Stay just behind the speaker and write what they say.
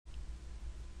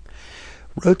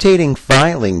Rotating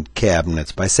filing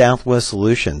cabinets by Southwest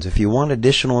Solutions. If you want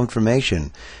additional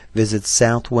information, visit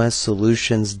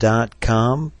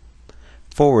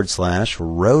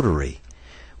southwestsolutions.com/Rotary.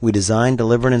 We design,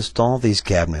 deliver, and install these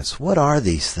cabinets. What are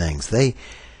these things? They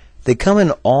come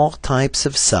in all types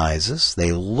of sizes.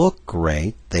 They look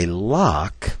great. They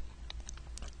lock.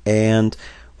 And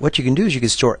what you can do is you can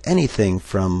store anything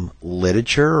from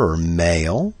literature or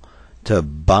mail to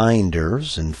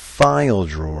binders and file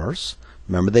drawers.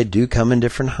 Remember, they do come in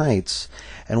different heights.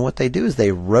 And what they do is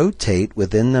they rotate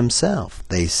within themselves.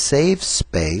 They save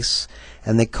space,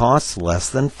 and they cost less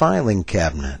than filing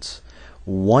cabinets.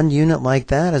 One unit like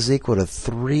that is equal to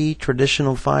 3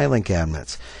 traditional filing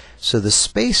cabinets. So the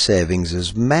space savings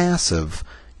is massive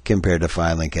compared to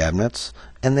filing cabinets,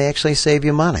 and they actually save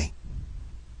you money.